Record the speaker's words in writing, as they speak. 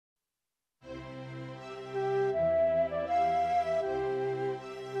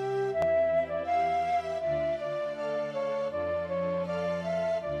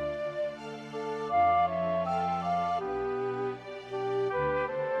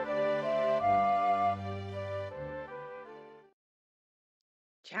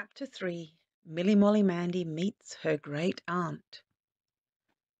Chapter 3. Milly Molly Mandy Meets Her Great Aunt.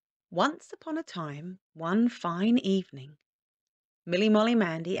 Once upon a time, one fine evening, Milly Molly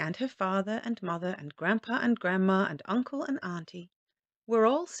Mandy and her father and mother and grandpa and grandma and uncle and auntie were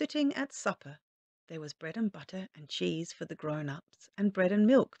all sitting at supper. There was bread and butter and cheese for the grown-ups, and bread and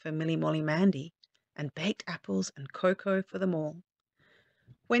milk for Milly Molly Mandy, and baked apples and cocoa for them all,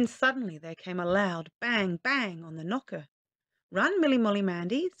 when suddenly there came a loud bang, bang on the knocker. "Run, Milly Molly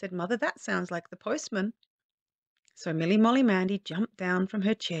Mandy," said Mother, "that sounds like the postman." So Milly Molly Mandy jumped down from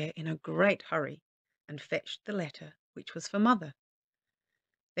her chair in a great hurry and fetched the letter, which was for Mother.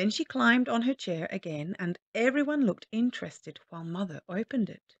 Then she climbed on her chair again, and everyone looked interested while Mother opened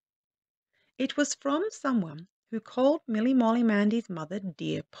it. It was from someone who called Milly Molly Mandy's mother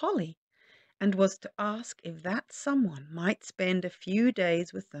Dear Polly, and was to ask if that someone might spend a few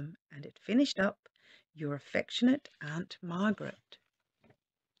days with them, and it finished up, "Your affectionate Aunt Margaret."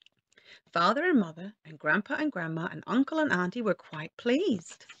 Father and Mother and Grandpa and Grandma and Uncle and Auntie were quite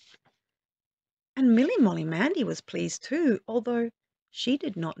pleased. And Milly Molly Mandy was pleased too, although she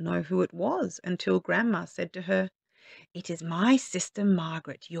did not know who it was until Grandma said to her, "It is my sister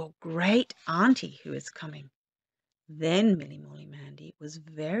Margaret, your great auntie, who is coming." Then Milly Molly Mandy was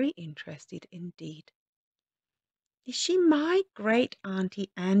very interested indeed. "Is she my great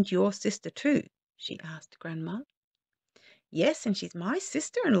auntie and your sister too?" she asked Grandma. "Yes, and she's my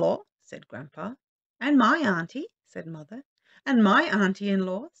sister-in-law," said Grandpa. "And my auntie," said Mother. "And my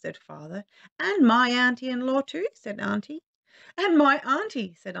auntie-in-law," said Father. "And my auntie-in-law too," said Auntie. "And my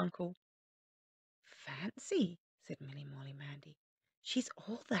auntie," said Uncle. "Fancy," said Milly Molly Mandy. "She's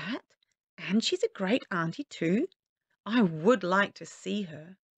all that, and she's a great auntie too. I would like to see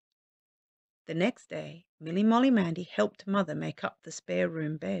her." The next day Milly Molly Mandy helped Mother make up the spare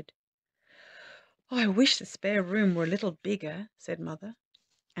room bed. "I wish the spare room were a little bigger," said Mother.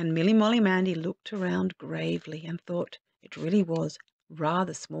 And Milly Molly Mandy looked around gravely and thought it really was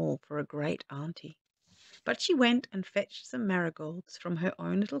rather small for a great auntie. But she went and fetched some marigolds from her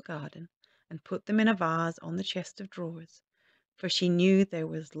own little garden and put them in a vase on the chest of drawers, for she knew there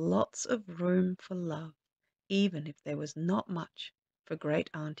was lots of room for love, even if there was not much for great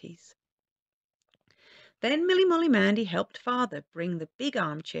aunties. Then Milly Molly Mandy helped Father bring the big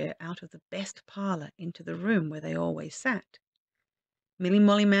armchair out of the best parlour into the room where they always sat. Milly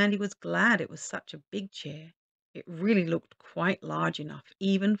Molly Mandy was glad it was such a big chair. It really looked quite large enough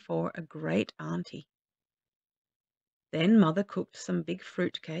even for a great auntie. Then Mother cooked some big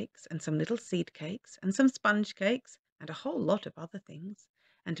fruit cakes and some little seed cakes and some sponge cakes and a whole lot of other things,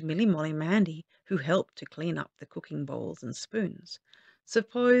 and Milly Molly Mandy, who helped to clean up the cooking bowls and spoons,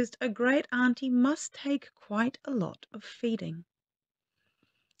 supposed a great auntie must take quite a lot of feeding.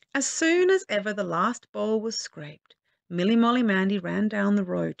 As soon as ever the last bowl was scraped, Milly Molly Mandy ran down the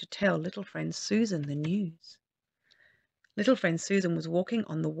road to tell little friend Susan the news. Little friend Susan was walking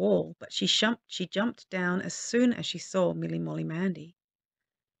on the wall, but she jumped down as soon as she saw Milly Molly Mandy.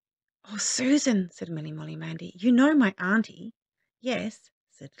 "Oh, Susan," said Milly Molly Mandy, "you know my auntie?" "Yes,"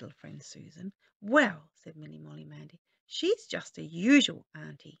 said little friend Susan. "Well," said Milly Molly Mandy, "she's just a usual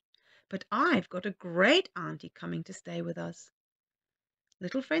auntie, but I've got a great auntie coming to stay with us."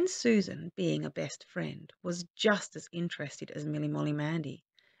 Little friend Susan, being a best friend, was just as interested as Milly Molly Mandy,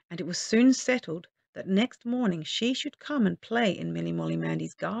 and it was soon settled that next morning she should come and play in Milly Molly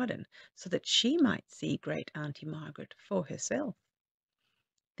Mandy's garden, so that she might see great Auntie Margaret for herself.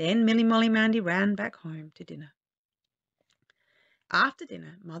 Then Milly Molly Mandy ran back home to dinner. After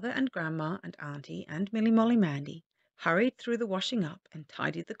dinner, Mother and Grandma and Auntie and Milly Molly Mandy hurried through the washing up and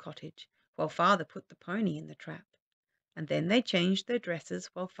tidied the cottage, while Father put the pony in the trap, and then they changed their dresses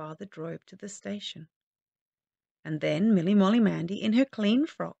while Father drove to the station. And then Milly Molly Mandy, in her clean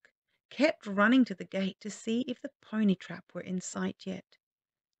frock, kept running to the gate to see if the pony trap were in sight yet.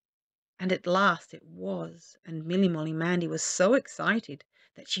 And at last it was, and Milly Molly Mandy was so excited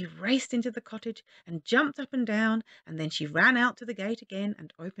that she raced into the cottage and jumped up and down, and then she ran out to the gate again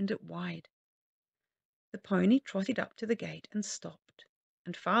and opened it wide. The pony trotted up to the gate and stopped,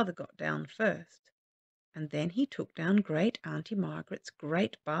 and Father got down first, and then he took down great Auntie Margaret's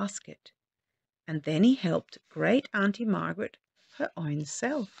great basket, and then he helped great Auntie Margaret her own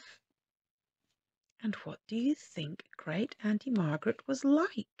self. And what do you think great Auntie Margaret was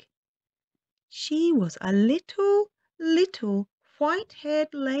like? She was a little, little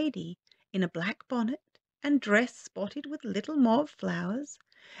white-haired lady in a black bonnet and dress spotted with little mauve flowers,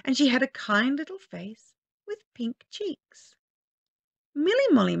 and she had a kind little face with pink cheeks. Milly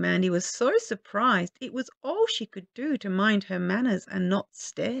Molly Mandy was so surprised it was all she could do to mind her manners and not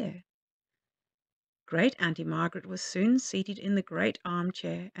stare. Great Auntie Margaret was soon seated in the great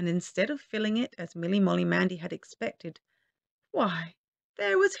armchair, and instead of filling it as Milly Molly Mandy had expected, why,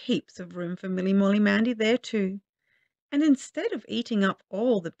 there was heaps of room for Milly Molly Mandy there too. And instead of eating up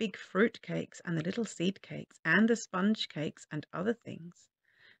all the big fruit cakes and the little seed cakes and the sponge cakes and other things,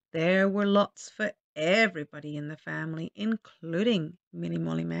 there were lots for everybody in the family, including Milly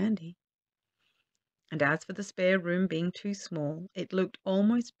Molly Mandy. And as for the spare room being too small, it looked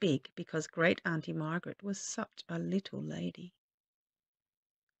almost big because Great Auntie Margaret was such a little lady.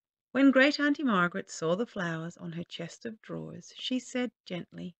 When Great Auntie Margaret saw the flowers on her chest of drawers, she said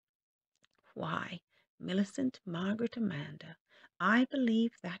gently, "Why, Millicent Margaret Amanda, I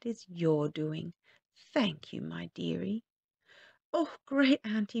believe that is your doing. Thank you, my dearie." "Oh, Great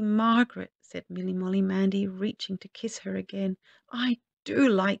Auntie Margaret," said Milly Molly Mandy, reaching to kiss her again, "I do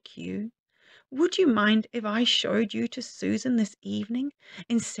like you. Would you mind if I showed you to Susan this evening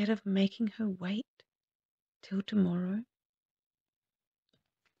instead of making her wait till tomorrow?"